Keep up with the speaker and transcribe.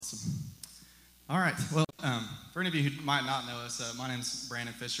All right. Well, for any of you who might not know us, my name's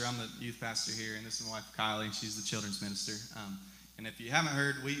Brandon Fisher. I'm the youth pastor here, and this is my wife, Kylie. She's the children's minister. And if you haven't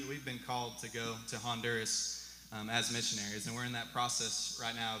heard, we've been called to go to Honduras as missionaries, and we're in that process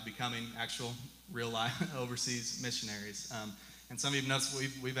right now of becoming actual, real-life overseas missionaries. And some of you noticed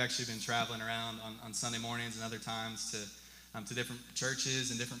we've actually been traveling around on Sunday mornings and other times to different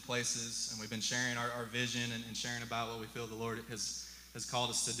churches and different places, and we've been sharing our vision and sharing about what we feel the Lord has called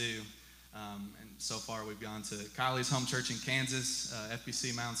us to do. And so far, we've gone to Kylie's home church in Kansas,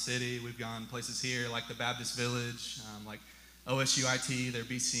 FBC Mound City. We've gone places here like the Baptist Village, like OSUIT, their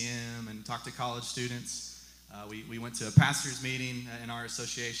BCM, and talked to college students. We went to a pastor's meeting in our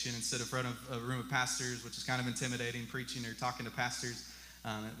association and stood in front of a room of pastors, which is kind of intimidating, preaching or talking to pastors.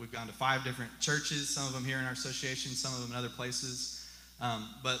 We've gone to 5 different churches, some of them here in our association, some of them in other places.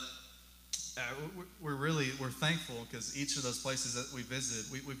 But we're thankful because each of those places that we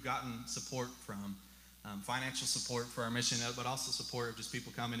visited, we've gotten support from, financial support for our mission, but also support of just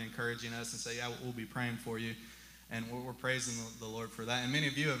people coming, encouraging us and say, yeah, we'll be praying for you. And we're praising the Lord for that. And many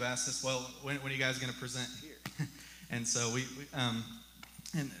of you have asked us, well, when are you guys going to present here? And so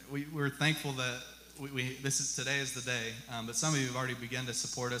we're thankful that today is the day. But some of you have already begun to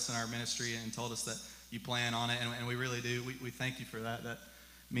support us in our ministry and told us that you plan on it, and we really do. We thank you for that. That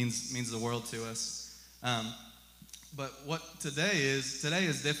means the world to us. But what today is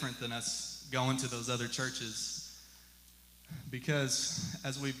different than us going to those other churches, because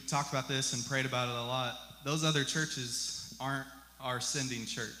as we've talked about this and prayed about it a lot, those other churches aren't our sending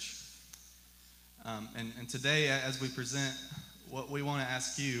church. And today, as we present, what we want to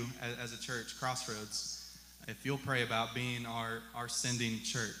ask you as a church, Crossroads, if you'll pray about being our sending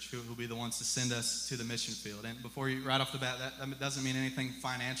church, who will be the ones to send us to the mission field. And before you, right off the bat, that doesn't mean anything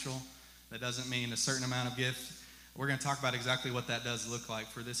financial. That doesn't mean a certain amount of gift. We're going to talk about exactly what that does look like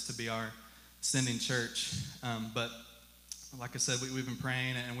for this to be our sending church. But like I said, we've been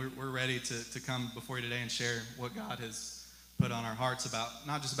praying, and we're ready to come before you today and share what God has put on our hearts about,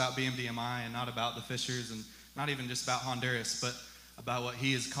 not just about BMDMI and not about the Fishers and not even just about Honduras, but about what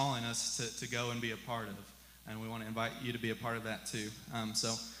He is calling us to go and be a part of. And we want to invite you to be a part of that too.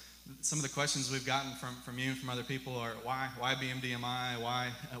 So some of the questions we've gotten from you and from other people are, why BMDMI?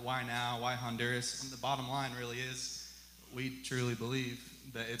 Why now? Why Honduras? And the bottom line really is, we truly believe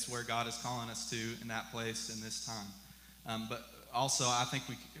that it's where God is calling us to in that place in this time. But also, I think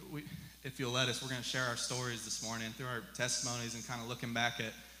we if you'll let us, we're going to share our stories this morning through our testimonies and kind of looking back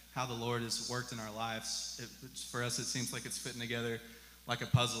at how the Lord has worked in our lives. For us, it seems like it's fitting together like a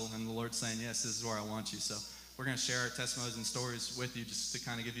puzzle, and the Lord's saying, yes, this is where I want you. So we're going to share our testimonies and stories with you just to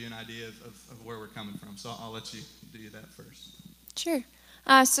kind of give you an idea of where we're coming from. So I'll let you do that first. Sure.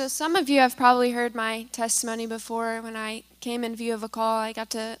 So some of you have probably heard my testimony before. When I came in view of a call, I got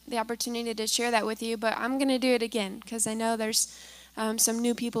the opportunity to share that with you, but I'm going to do it again because I know there's some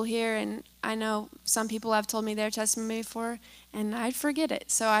new people here, and I know some people have told me their testimony before, and I'd forget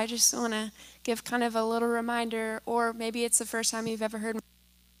it. So I just want to give kind of a little reminder, or maybe it's the first time you've ever heard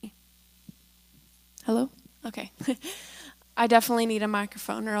me. Hello? Okay. I definitely need a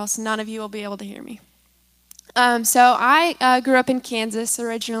microphone, or else none of you will be able to hear me. So I grew up in Kansas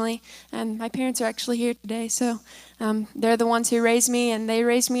originally, and my parents are actually here today. So they're the ones who raised me, and they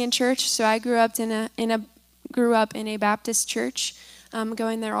raised me in church. So I grew up grew up in a Baptist church,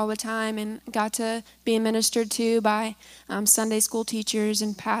 going there all the time, and got to be ministered to by Sunday school teachers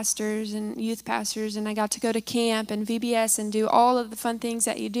and pastors and youth pastors, and I got to go to camp and VBS and do all of the fun things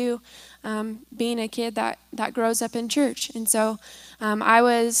that you do being a kid that grows up in church. And so I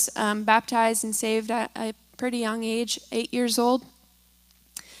was baptized and saved at a pretty young age, 8 years old,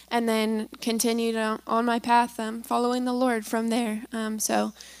 and then continued on my path following the Lord from there.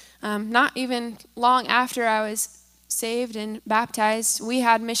 Not even long after I was saved and baptized, we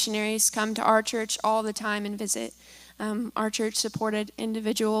had missionaries come to our church all the time and visit. Our church supported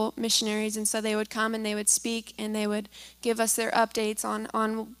individual missionaries, and so they would come and they would speak and they would give us their updates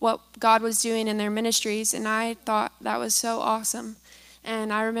on what God was doing in their ministries, and I thought that was so awesome.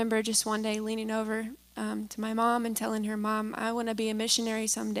 And I remember just one day leaning over to my mom and telling her, "Mom, I want to be a missionary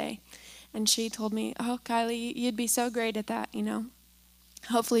someday." And she told me, "Oh, Kylie, you'd be so great at that, you know."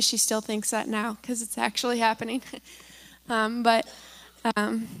 Hopefully she still thinks that now because it's actually happening.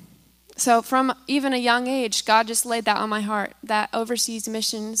 So from even a young age, God just laid that on my heart. That overseas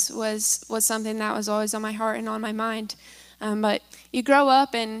missions was something that was always on my heart and on my mind. But you grow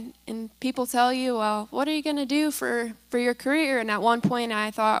up and people tell you, well, what are you going to do for your career? And at one point I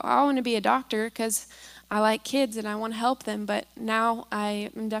thought, well, I want to be a doctor because I like kids and I want to help them. But now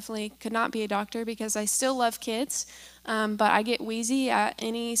I definitely could not be a doctor because I still love kids. But I get wheezy at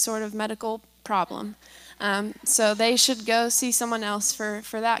any sort of medical problem. So they should go see someone else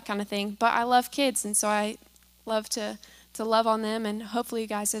for that kind of thing. But I love kids, and so I love to love on them, and hopefully you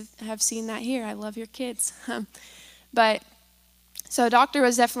guys have seen that here. I love your kids. But so doctor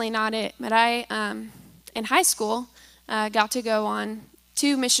was definitely not it. But I, in high school, got to go on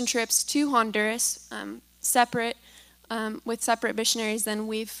 2 mission trips to Honduras, separate, with separate missionaries than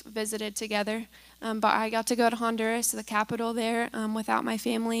we've visited together. But I got to go to Honduras, the capital there, without my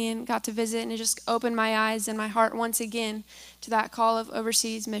family, and got to visit, and it just opened my eyes and my heart once again to that call of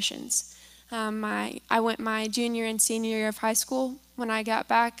overseas missions. I went my junior and senior year of high school. When I got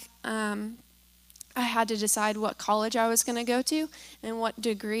back, I had to decide what college I was going to go to and what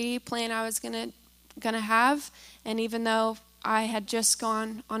degree plan I was going to have. And even though I had just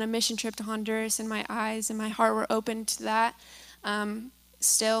gone on a mission trip to Honduras and my eyes and my heart were open to that,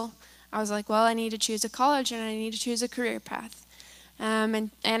 still I was like, well, I need to choose a college and I need to choose a career path.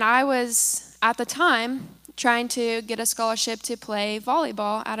 And I was, at the time, trying to get a scholarship to play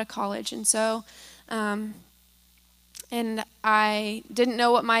volleyball at a college. And so, and I didn't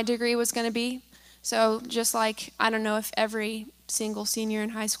know what my degree was going to be. So just like, I don't know if every single senior in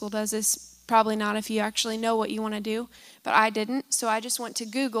high school does this, probably not if you actually know what you want to do, but I didn't. So I just went to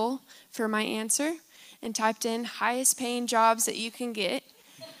Google for my answer and typed in highest paying jobs that you can get,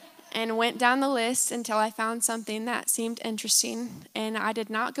 and went down the list until I found something that seemed interesting. And I did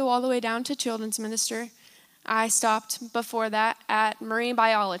not go all the way down to children's minister. I stopped before that at marine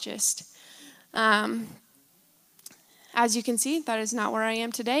biologist. As you can see, that is not where I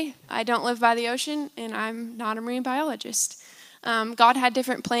am today. I don't live by the ocean, and I'm not a marine biologist. God had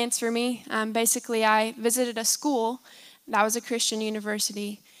different plans for me. Basically, I visited a school that was a Christian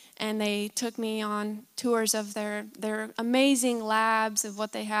university, and they took me on tours of their amazing labs of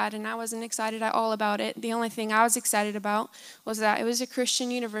what they had, and I wasn't excited at all about it. The only thing I was excited about was that it was a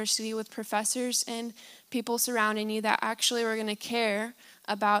Christian university with professors and people surrounding you that actually were going to care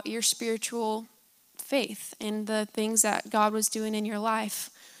about your spiritual faith and the things that God was doing in your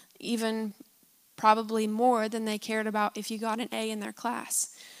life, even probably more than they cared about if you got an A in their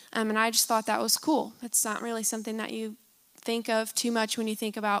class. And I just thought that was cool. It's not really something that you think of too much when you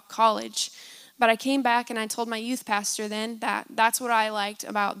think about college. But I came back and I told my youth pastor then that that's what I liked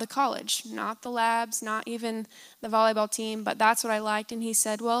about the college, not the labs, not even the volleyball team, but that's what I liked. And he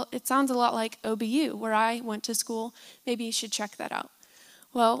said, well, it sounds a lot like OBU, where I went to school. Maybe you should check that out.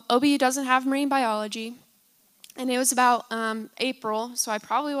 Well, OBU doesn't have marine biology, and it was about April, so I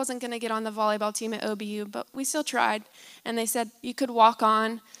probably wasn't going to get on the volleyball team at OBU, but we still tried. And they said you could walk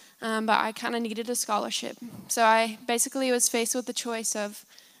on, but I kind of needed a scholarship. So I basically was faced with the choice of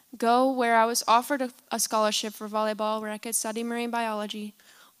go where I was offered a scholarship for volleyball where I could study marine biology,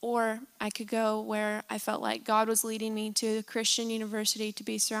 or I could go where I felt like God was leading me to a Christian university to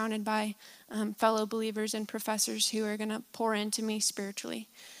be surrounded by fellow believers and professors who are going to pour into me spiritually.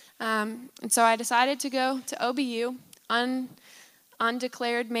 And so I decided to go to OBU,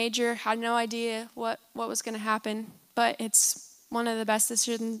 undeclared major, had no idea what was going to happen, but it's one of the best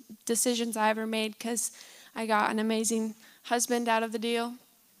decisions I ever made because I got an amazing husband out of the deal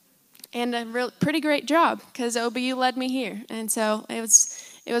and a pretty great job because OBU led me here. And so it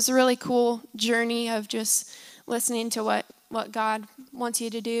was a really cool journey of just listening to what God wants you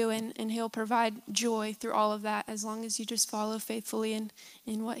to do, and he'll provide joy through all of that as long as you just follow faithfully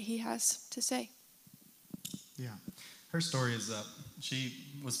in what he has to say. Yeah. Her story is she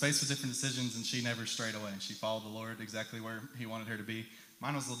was faced with different decisions, and she never strayed away. She followed the Lord exactly where he wanted her to be.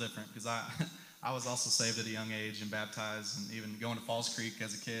 Mine was a little different because I was also saved at a young age and baptized, and even going to Falls Creek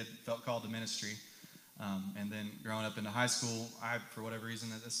as a kid, felt called to ministry. And then growing up into high school, for whatever reason,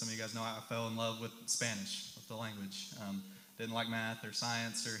 as some of you guys know, I fell in love with Spanish, with the language. Didn't like math or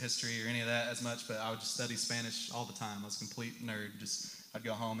science or history or any of that as much, but I would just study Spanish all the time. I was a complete nerd. I'd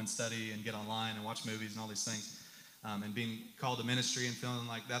go home and study and get online and watch movies and all these things. And being called to ministry and feeling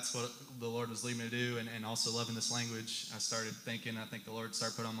like that's what the Lord was leading me to do, and also loving this language, I started thinking, I think the Lord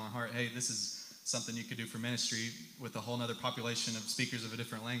started putting on my heart, hey, this is something you could do for ministry with a whole nother population of speakers of a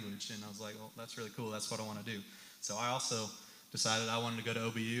different language. And I was like, well, that's really cool. That's what I want to do. So I also decided I wanted to go to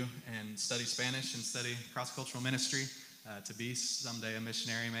OBU and study Spanish and study cross-cultural ministry to be someday a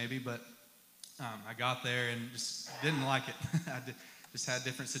missionary maybe. But I got there and just didn't like it. Just had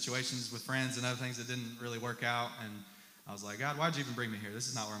different situations with friends and other things that didn't really work out. And I was like, God, why'd you even bring me here? This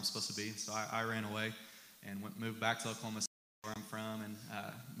is not where I'm supposed to be. So I ran away and moved back to Oklahoma City, where I'm from, and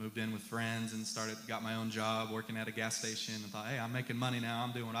moved in with friends and got my own job working at a gas station, and thought, hey, I'm making money now.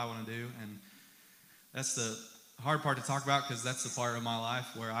 I'm doing what I want to do. And that's the hard part to talk about because that's the part of my life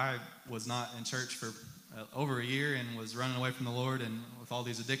where I was not in church for over a year and was running away from the Lord, and with all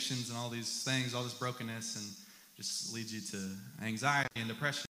these addictions and all these things, all this brokenness, and just leads you to anxiety and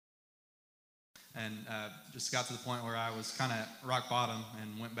depression. And just got to the point where I was kind of rock bottom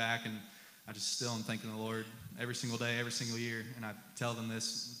and went back, and I just still am thanking the Lord every single day, every single year. And I tell them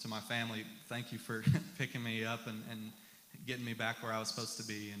this to my family: thank you for picking me up and getting me back where I was supposed to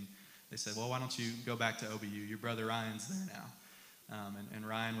be. And they said, well, why don't you go back to OBU? Your brother Ryan's there now. And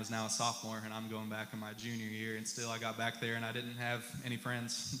Ryan was now a sophomore, and I'm going back in my junior year. And still I got back there, and I didn't have any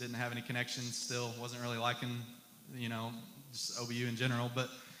friends, didn't have any connections, still wasn't really liking, just OBU in general. But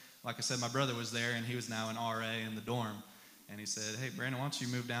like I said, my brother was there, and he was now an RA in the dorm. And he said, hey, Brandon, why don't you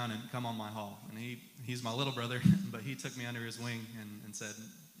move down and come on my hall? And he's my little brother, but he took me under his wing and said,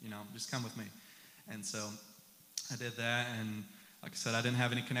 just come with me. And so I did that, and like I said, I didn't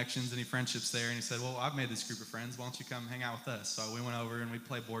have any connections, any friendships there. And he said, well, I've made this group of friends. Why don't you come hang out with us? So we went over, and we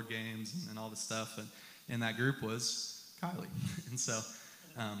played board games and all this stuff. And in that group was Kylie. And so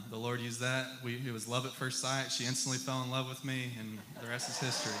the Lord used that. It was love at first sight. She instantly fell in love with me, and the rest is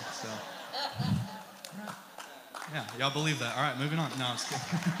history. So, yeah, y'all believe that. All right, moving on. No, I'm just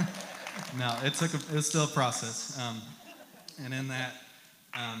kidding. No, it was still a process. And in that,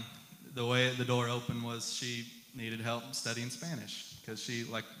 the way the door opened was she needed help studying Spanish, because she,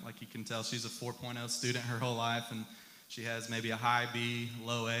 like you can tell, she's a 4.0 student her whole life, and she has maybe a high B,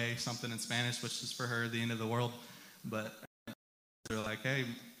 low A, something in Spanish, which is for her the end of the world. But they're like, hey,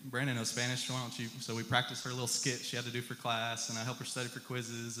 Brandon knows Spanish, why don't you? So we practiced her little skit she had to do for class, and I helped her study for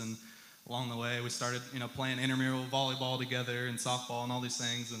quizzes. And along the way, we started, playing intramural volleyball together and softball and all these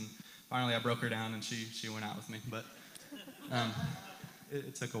things. And finally, I broke her down, and she went out with me. But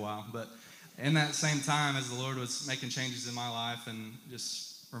it took a while. But in that same time, as the Lord was making changes in my life and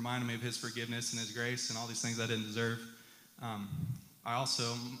just reminding me of His forgiveness and His grace and all these things I didn't deserve, I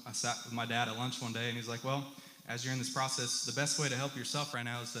sat with my dad at lunch one day, and he's like, well, as you're in this process, the best way to help yourself right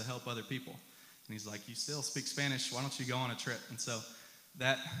now is to help other people. And he's like, you still speak Spanish, why don't you go on a trip? And so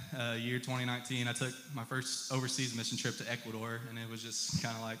that year, 2019, I took my first overseas mission trip to Ecuador, and it was just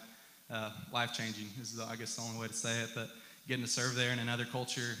kind of like life-changing is, I guess, the only way to say it. But getting to serve there in another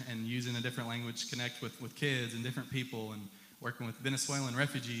culture and using a different language to connect with kids and different people, and working with Venezuelan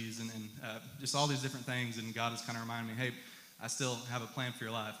refugees and just all these different things. And God is kind of reminding me, hey, I still have a plan for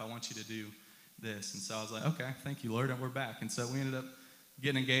your life. I want you to do this. And so I was like, okay, thank you, Lord, and we're back. And so we ended up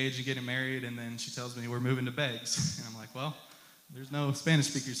getting engaged and getting married, and then she tells me we're moving to Beggs. And I'm like, well, there's no Spanish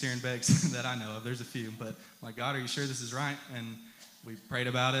speakers here in Beggs that I know of. There's a few, but I'm like, God, are you sure this is right? And we prayed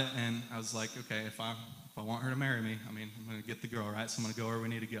about it, and I was like, okay, if I want her to marry me, I'm going to get the girl, right? So I'm going to go where we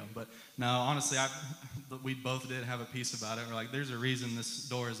need to go. But no, honestly, we both did have a peace about it. We're like, there's a reason this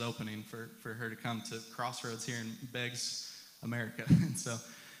door is opening for her to come to Crossroads here in Beggs, America. And so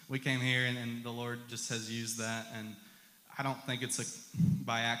we came here, and the Lord just has used that. And I don't think it's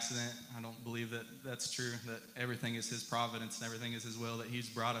by accident. I don't believe that that's true, that everything is His providence and everything is His will, that He's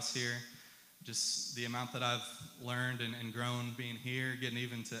brought us here. Just the amount that I've learned and grown being here, getting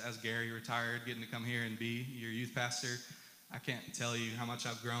even to, as Gary retired, getting to come here and be your youth pastor, I can't tell you how much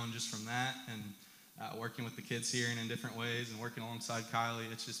I've grown just from that, and working with the kids here and in different ways, and working alongside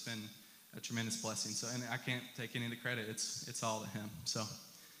Kylie. It's just been a tremendous blessing. So, and I can't take any of the credit. It's all to Him. So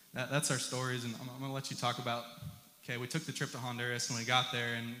that's our stories, and I'm going to let you talk about. Okay, we took the trip to Honduras, and we got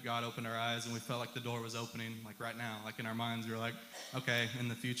there, and God opened our eyes, and we felt like the door was opening, like right now. Like in our minds, we were like, okay, in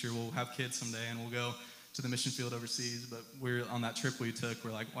the future, we'll have kids someday, and we'll go to the mission field overseas. But we're on that trip we took,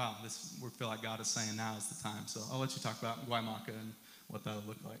 we're like, wow, we feel like God is saying now is the time. So I'll let you talk about Guaymaca and what that would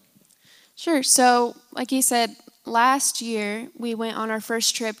look like. Sure. So, like you said, last year we went on our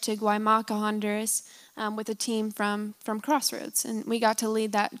first trip to Guaymaca, Honduras, with a team from Crossroads, and we got to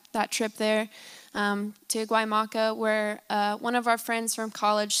lead that trip there to Guaymaca, where one of our friends from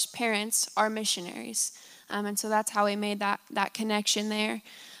college's parents are missionaries, and so that's how we made that connection there.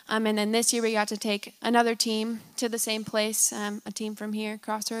 And then this year we got to take another team to the same place, a team from here,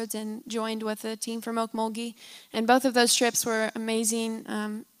 Crossroads, and joined with a team from Okmulgee, and both of those trips were amazing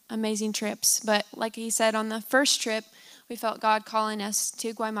trips. But like he said, on the first trip, we felt God calling us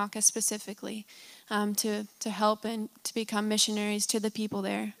to Guaymaca specifically, to help and to become missionaries to the people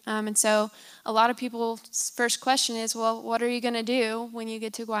there. And so a lot of people's first question is, well, what are you going to do when you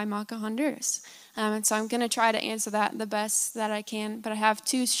get to Guaymaca, Honduras? And so I'm going to try to answer that the best that I can. But I have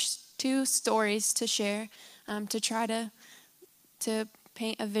two stories to share to try to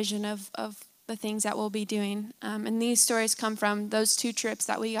paint a vision of the things that we'll be doing. And these stories come from those two trips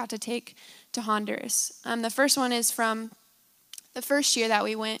that we got to take to Honduras. The first one is from the first year that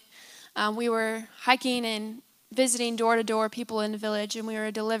we went. We were hiking in visiting door to door people in the village, and we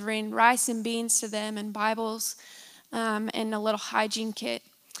were delivering rice and beans to them and Bibles and a little hygiene kit.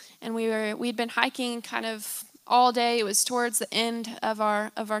 And we'd been hiking kind of all day. It was towards the end of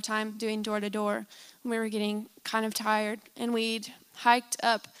our time doing door to door. We were getting kind of tired, and we'd hiked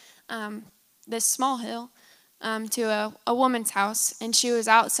up this small hill to a woman's house, and she was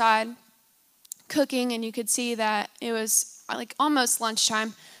outside cooking, and you could see that it was like almost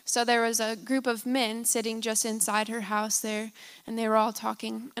lunchtime. So there was a group of men sitting just inside her house there, and they were all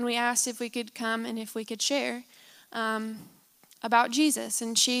talking. And we asked if we could come and if we could share about Jesus.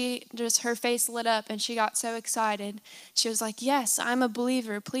 And her face lit up, and she got so excited. She was like, "Yes, I'm a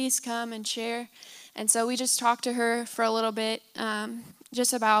believer. Please come and share." And so we just talked to her for a little bit,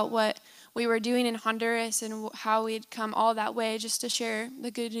 just about what we were doing in Honduras and how we'd come all that way just to share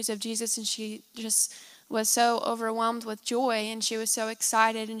the good news of Jesus. And she just was so overwhelmed with joy, and she was so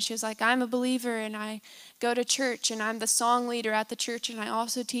excited, and she was like, "I'm a believer, and I go to church, and I'm the song leader at the church, and I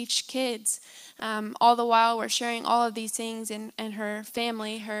also teach kids." All the while we're sharing all of these things, and her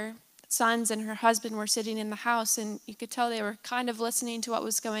family, her sons and her husband were sitting in the house, and you could tell they were kind of listening to what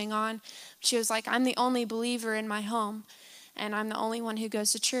was going on. She was like, "I'm the only believer in my home, and I'm the only one who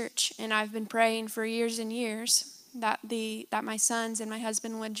goes to church, and I've been praying for years and years that my sons and my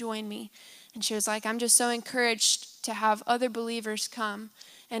husband would join me." And she was like, "I'm just so encouraged to have other believers come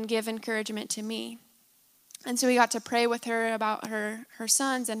and give encouragement to me." And so we got to pray with her about her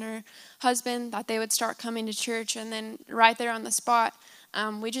sons and her husband, that they would start coming to church. And then right there on the spot,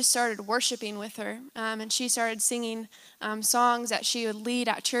 we just started worshiping with her. And she started singing songs that she would lead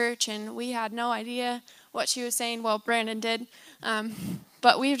at church. And we had no idea what she was saying. Well, Brandon did.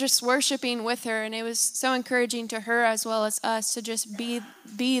 But we were just worshiping with her. And it was so encouraging to her as well as us to just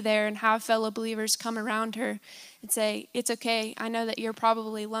be there and have fellow believers come around her and say, "It's okay. I know that you're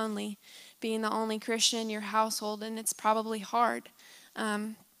probably lonely, being the only Christian in your household, and it's probably hard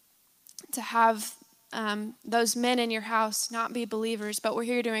to have those men in your house not be believers, but we're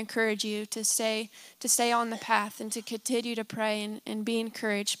here to encourage you to stay on the path and to continue to pray and be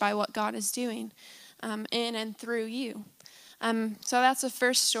encouraged by what God is doing in and through you." So that's the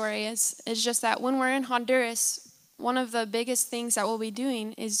first story, is just that when we're in Honduras, one of the biggest things that we'll be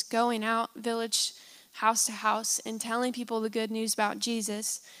doing is going out village, house to house, and telling people the good news about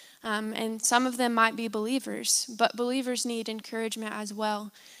Jesus. And some of them might be believers, but believers need encouragement as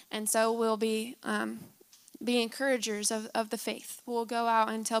well. And so we'll be encouragers of the faith. We'll go out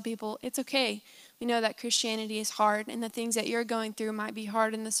and tell people, "It's okay. We know that Christianity is hard, and the things that you're going through might be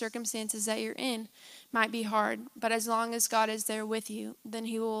hard, and the circumstances that you're in might be hard. But as long as God is there with you, then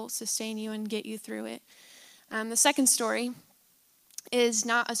he will sustain you and get you through it." The second story is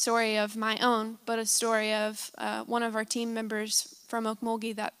not a story of my own, but a story of one of our team members from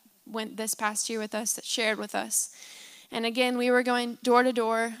Okmulgee that went this past year with us, that shared with us. And again, we were going door to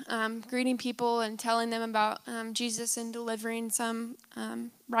door, greeting people and telling them about Jesus and delivering some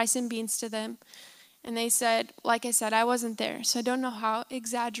rice and beans to them. And they said, like I said, I wasn't there, so I don't know how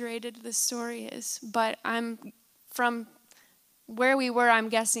exaggerated this story is, but I'm from where we were, I'm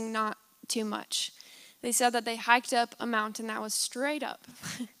guessing not too much. They said that they hiked up a mountain that was straight up.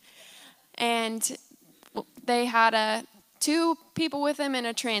 And they had two people with them and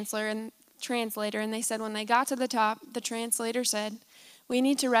a translator, and they said when they got to the top, the translator said, "We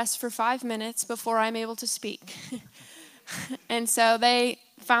need to rest for 5 minutes before I'm able to speak." And so they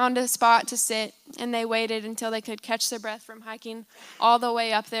found a spot to sit, and they waited until they could catch their breath from hiking all the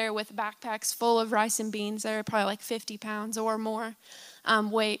way up there with backpacks full of rice and beans. They were probably like 50 pounds or more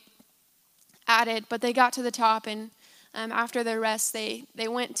weight added. But they got to the top, and after their rest, they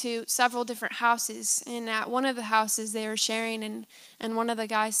went to several different houses. And at one of the houses they were sharing, and one of the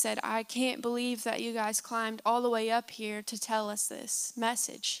guys said, "I can't believe that you guys climbed all the way up here to tell us this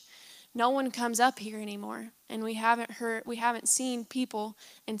message. No one comes up here anymore, and we haven't seen people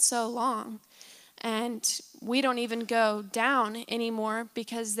in so long. And we don't even go down anymore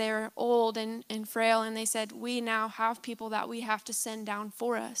because they're old and frail." And they said, "We now have people that we have to send down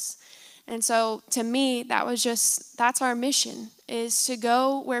for us." And so to me, that's our mission, is to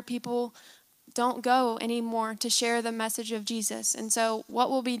go where people don't go anymore, to share the message of Jesus. And so what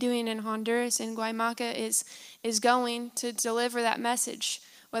we'll be doing in Honduras and Guaymaca is going to deliver that message,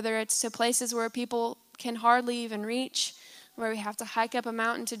 whether it's to places where people can hardly even reach, where we have to hike up a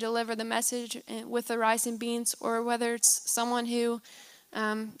mountain to deliver the message with the rice and beans, or whether it's someone who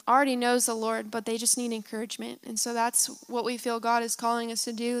already knows the Lord, but they just need encouragement. And so that's what we feel God is calling us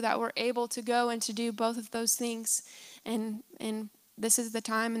to do, that we're able to go and to do both of those things. And this is the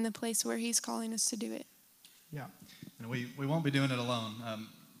time and the place where he's calling us to do it. Yeah, and we won't be doing it alone.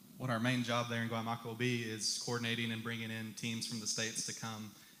 what our main job there in Guaymaco will be is coordinating and bringing in teams from the States to come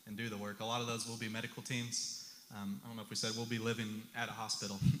and do the work. A lot of those will be medical teams. I don't know if we said we'll be living at a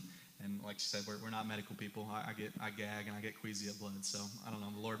hospital. And like you said, we're not medical people. I gag and I get queasy at blood. So I don't know,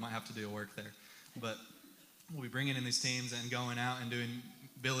 the Lord might have to do a work there. But we'll be bringing in these teams and going out and doing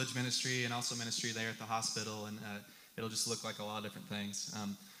village ministry and also ministry there at the hospital. And it'll just look like a lot of different things.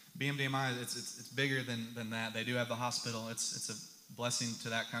 BMDMI, it's bigger than that. They do have the hospital. It's a blessing to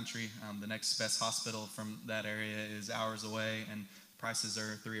that country. The next best hospital from that area is hours away, and prices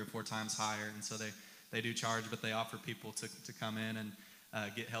are 3 or 4 times higher. And so they do charge, but they offer people to come in and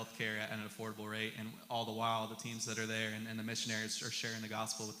get health care at an affordable rate. And all the while, the teams that are there and the missionaries are sharing the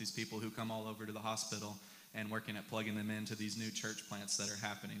gospel with these people who come all over to the hospital and working at plugging them into these new church plants that are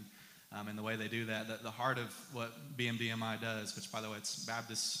happening. And the way they do that, the heart of what BMDMI does, which, by the way, it's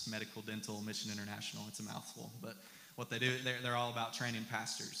Baptist Medical Dental Mission International. It's a mouthful. But what they do, they're all about training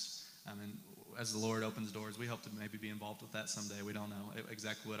pastors. And as the Lord opens doors, we hope to maybe be involved with that someday. We don't know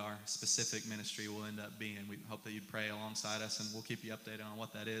exactly what our specific ministry will end up being. We hope that you'd pray alongside us, and we'll keep you updated on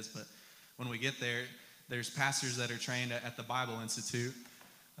what that is. But when we get there, there's pastors that are trained at the Bible Institute.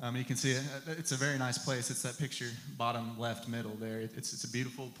 You can see it. It's a very nice place. It's that picture, bottom left, middle there. It's a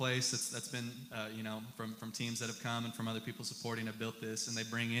beautiful place that's been, from teams that have come and from other people supporting have built this. And they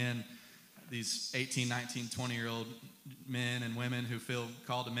bring in these 18, 19, 20-year-old men and women who feel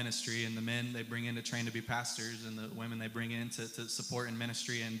called to ministry. And the men they bring in to train to be pastors, and the women they bring in to support in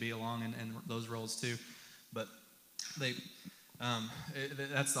ministry and be along in those roles too. But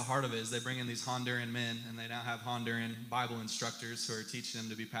that's the heart of it, is they bring in these Honduran men, and they now have Honduran Bible instructors who are teaching them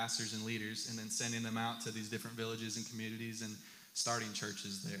to be pastors and leaders, and then sending them out to these different villages and communities and starting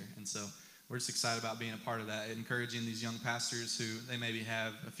churches there. And so we're just excited about being a part of that, encouraging these young pastors who they maybe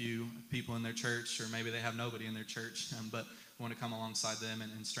have a few people in their church, or maybe they have nobody in their church, but want to come alongside them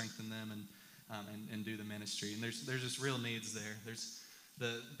and strengthen them and do the ministry. And there's just real needs there.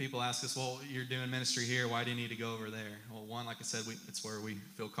 The people ask us, well, you're doing ministry here, why do you need to go over there? Well, one, like I said, it's where we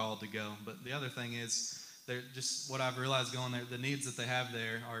feel called to go. But the other thing is, they're just what I've realized going there, the needs that they have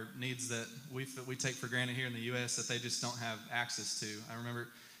there are needs that we take for granted here in the U.S. that they just don't have access to. I remember,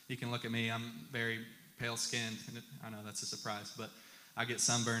 you can look at me, I'm very pale-skinned, and I know that's a surprise, but I get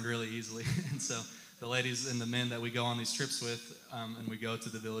sunburned really easily. And so the ladies and the men that we go on these trips with, and we go to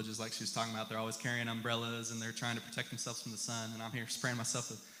the villages like she was talking about, they're always carrying umbrellas, and they're trying to protect themselves from the sun, and I'm here spraying myself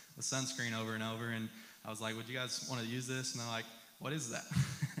with sunscreen over and over. And I was like, would you guys want to use this? And they're like, what is that?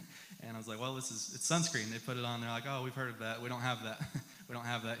 And I was like, well, it's sunscreen. They put it on, they're like, oh, we've heard of that. We don't have that. We don't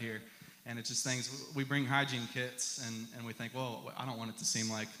have that here. And it's just things, we bring hygiene kits, and we think, well, I don't want it to seem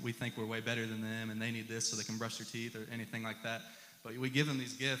like we think we're way better than them, and they need this so they can brush their teeth or anything like that. But we give them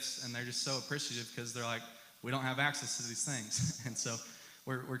these gifts, and they're just so appreciative because they're like, we don't have access to these things. And so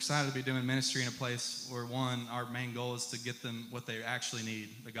we're excited to be doing ministry in a place where, one, our main goal is to get them what they actually need,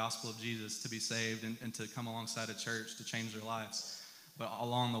 the gospel of Jesus, to be saved and to come alongside a church to change their lives. But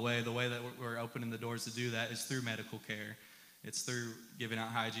along the way that we're opening the doors to do that is through medical care. It's through giving out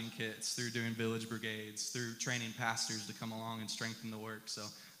hygiene kits, through doing village brigades, through training pastors to come along and strengthen the work. So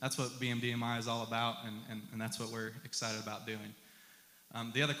that's what BMDMI is all about, and that's what we're excited about doing.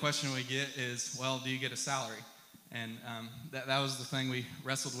 The other question we get is, well, do you get a salary? And that was the thing we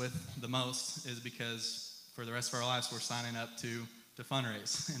wrestled with the most, is because for the rest of our lives we're signing up to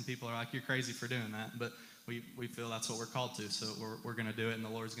fundraise, and people are like, you're crazy for doing that, but we feel that's what we're called to, so we're going to do it, and the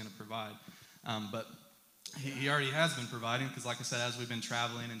Lord's going to provide. But he already has been providing, because like I said, as we've been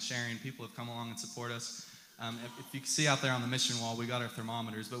traveling and sharing, people have come along and support us. If you can see out there on the mission wall, we got our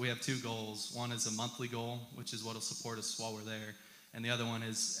thermometers, but we have 2 goals. One is a monthly goal, which is what will support us while we're there. And the other one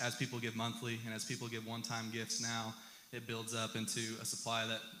is, as people give monthly and as people give one-time gifts now, it builds up into a supply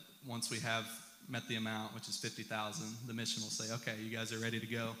that once we have met the amount, which is 50,000, the mission will say, okay, you guys are ready to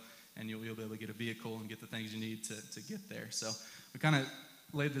go, and you'll be able to get a vehicle and get the things you need to get there. So we kind of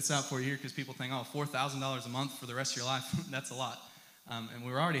laid this out for you here because people think, oh, $4,000 a month for the rest of your life, that's a lot. And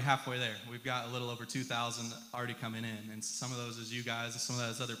we're already halfway there. We've got a little over 2,000 already coming in, and some of those is you guys, and some of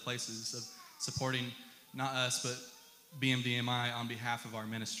those other places of supporting not us, but BMDMI on behalf of our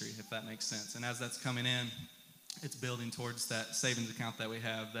ministry, if that makes sense. And as that's coming in, it's building towards that savings account that we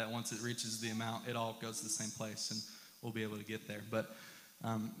have, that once it reaches the amount, it all goes to the same place, and we'll be able to get there. But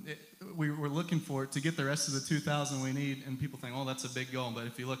we're looking for it to get the rest of the 2,000 we need, and people think, oh, that's a big goal. But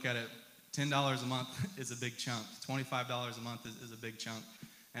if you look at it, $10 a month is a big chunk. $25 a month is a big chunk.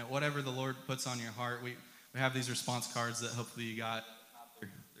 And whatever the Lord puts on your heart, we have these response cards that hopefully you got.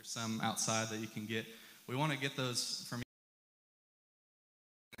 There's some outside that you can get. We want to get those from you.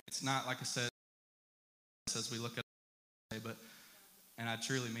 It's not, like I said, as we look at it, but and I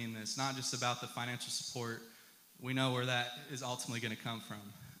truly mean this, not just about the financial support. We know where that is ultimately going to come from.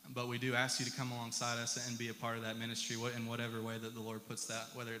 But we do ask you to come alongside us and be a part of that ministry in whatever way that the Lord puts that,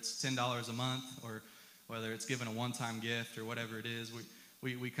 whether it's $10 a month or whether it's giving a one-time gift or whatever it is.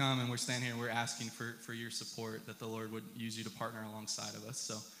 We come and we're standing here and we're asking for your support, that the Lord would use you to partner alongside of us.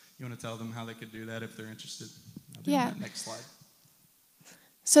 So you want to tell them how they could do that if they're interested? Yeah. Next slide.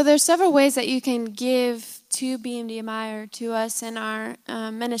 So there's several ways that you can give to BMDMI or to us in our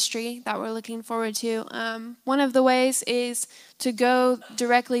ministry that we're looking forward to. One of the ways is to go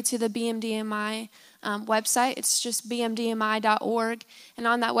directly to the BMDMI website. It's just bmdmi.org. And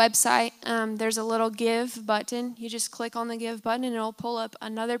on that website, there's a little give button. You just click on the give button and it'll pull up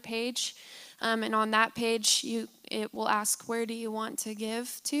another page. And on that page, it will ask, where do you want to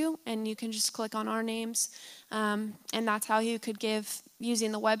give to? And you can just click on our names. And that's how you could give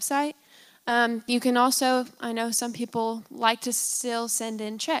using the website. You can also, I know some people like to still send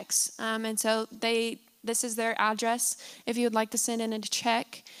in checks. And so this is their address. If you would like to send in a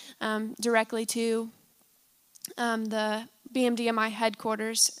check directly to the BMDMI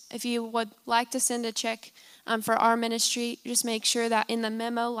headquarters, if you would like to send a check for our ministry, just make sure that in the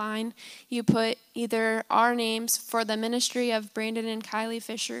memo line you put either our names for the ministry of Brandon and Kylie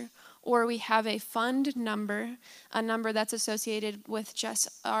Fisher, or we have a fund number, a number that's associated with just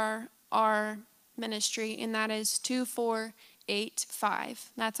our ministry, and that is 2485.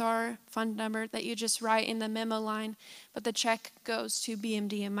 That's our fund number that you just write in the memo line, but the check goes to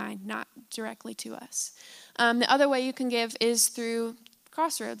BMDMI, not directly to us. The other way you can give is through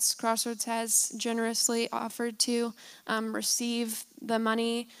Crossroads. Crossroads has generously offered to receive the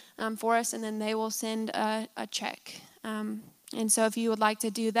money for us, and then they will send a check. And so if you would like to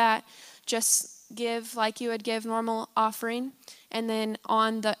do that, just give like you would give normal offering, and then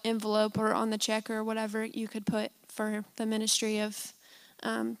on the envelope or on the check or whatever, you could put for the ministry of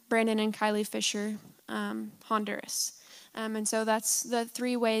Brandon and Kylie Fisher, Honduras. And so that's the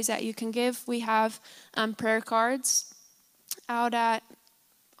three ways that you can give. We have prayer cards out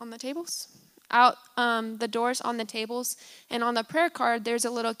on the tables, out the doors on the tables, and on the prayer card there's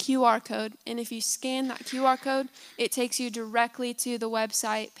a little QR code, and if you scan that QR code, it takes you directly to the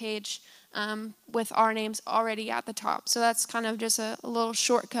website page with our names already at the top. So that's kind of just a little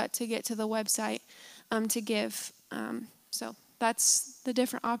shortcut to get to the website to give. So that's the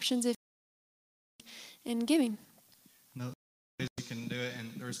different options in giving. No, you can do it,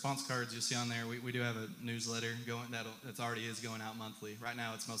 and the response cards you'll see on there, we do have a newsletter going that's already is going out monthly. Right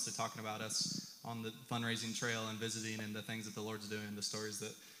now it's mostly talking about us on the fundraising trail and visiting and the things that the Lord's doing, the stories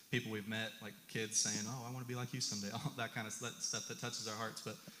that people we've met, like kids saying, oh, I want to be like you someday, all that kind of stuff that touches our hearts.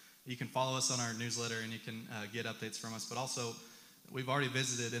 But you can follow us on our newsletter and you can get updates from us. But also, we've already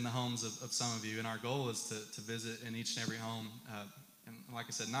visited in the homes of some of you, and our goal is to visit in each and every home. And like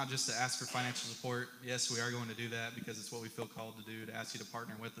I said, not just to ask for financial support. Yes, we are going to do that because it's what we feel called to do, to ask you to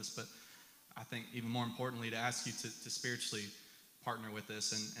partner with us. But I think even more importantly, to ask you to spiritually partner with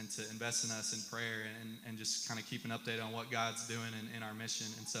us and to invest in us in prayer and just kind of keep an update on what God's doing in our mission.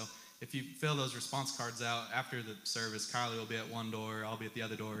 And so if you fill those response cards out after the service, Kylie will be at one door, I'll be at the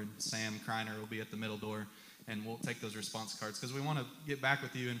other door, and Sam Kreiner will be at the middle door. And we'll take those response cards because we want to get back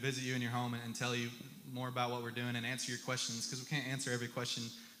with you and visit you in your home and tell you more about what we're doing and answer your questions, because we can't answer every question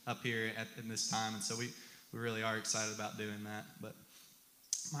up here in this time. And so we really are excited about doing that. But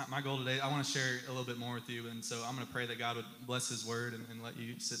my goal today, I want to share a little bit more with you. And so I'm going to pray that God would bless his word and let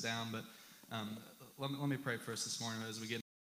you sit down. But let me pray for us this morning as we get